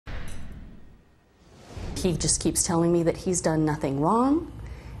he just keeps telling me that he's done nothing wrong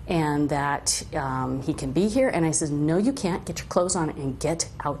and that he can be here. And I said, no, you can't. Get your clothes on and get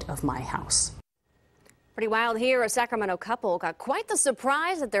out of my house. Pretty wild here. A Sacramento couple got quite the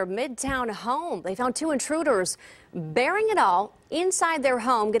surprise at their Midtown home. They found two intruders bearing it all inside their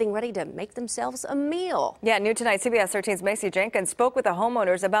home, getting ready to make themselves a meal. Yeah, new tonight, CBS 13's Macy Jenkins spoke with the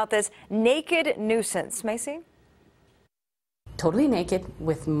homeowners about this naked nuisance. Macy? Totally naked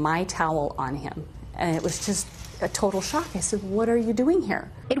with my towel on him. And it was just a total shock. I said, what are you doing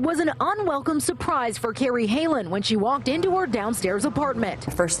here? It was an unwelcome surprise for Carrie Halen when she walked into her downstairs apartment.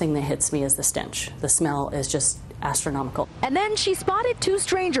 The first thing that hits me is the stench. The smell is just astronomical. And then she spotted two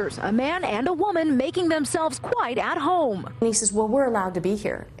strangers, a man and a woman, making themselves quite at home. And he says, well, we're allowed to be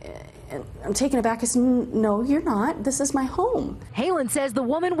here. And I'm taken aback. I said, no, you're not. This is my home. Halen says the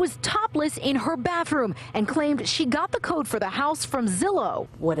woman was topless in her bathroom and claimed she got the code for the house from Zillow.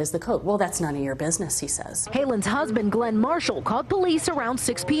 What is the code? Well, that's none of your business, he says. Halen's husband, Glenn Marshall, called police around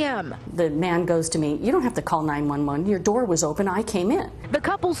 6 p.m. The man goes to me, you don't have to call 911. Your door was open. I came in. The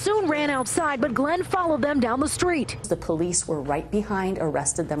couple soon ran outside, but Glenn followed them down the street. The police were right behind,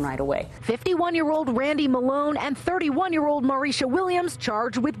 arrested them right away. 51-year-old Randy Malone and 31-year-old Marisha Williams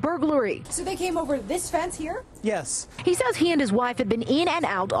charged with burglary. So they came over this fence here? Yes. He says he and his wife had been in and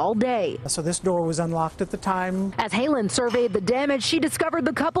out all day. So this door was unlocked at the time. As Halen surveyed the damage, she discovered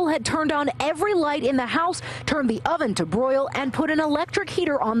the couple had turned on every light in the house, turned the oven to broil, and put an electric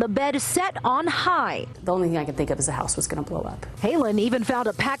heater on the bed set on high. The only thing I could think of is the house was going to blow up. Halen even found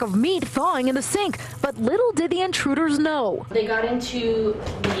a pack of meat thawing in the sink, but little did the intruders know. They got into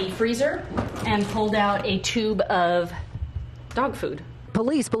the freezer and pulled out a tube of dog food.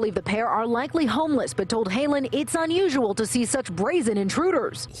 Police believe the pair are likely homeless, but told Halen it's unusual to see such brazen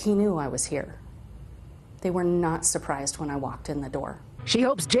intruders. He knew I was here. They were not surprised when I walked in the door. She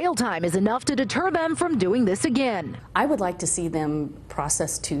hopes jail time is enough to deter them from doing this again. I would like to see them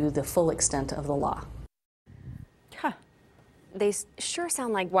processed to the full extent of the law. Huh. They sure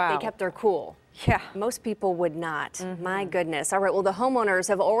sound like Wow. they kept their cool. Yeah. Most people would not. My goodness. All right, well, the homeowners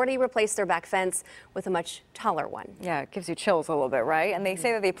have already replaced their back fence with a much taller one. Yeah, it gives you chills a little bit, right? And they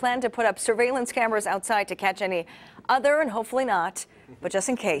say that they plan to put up surveillance cameras outside to catch any other, and hopefully not, but just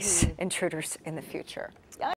in case, intruders in the future.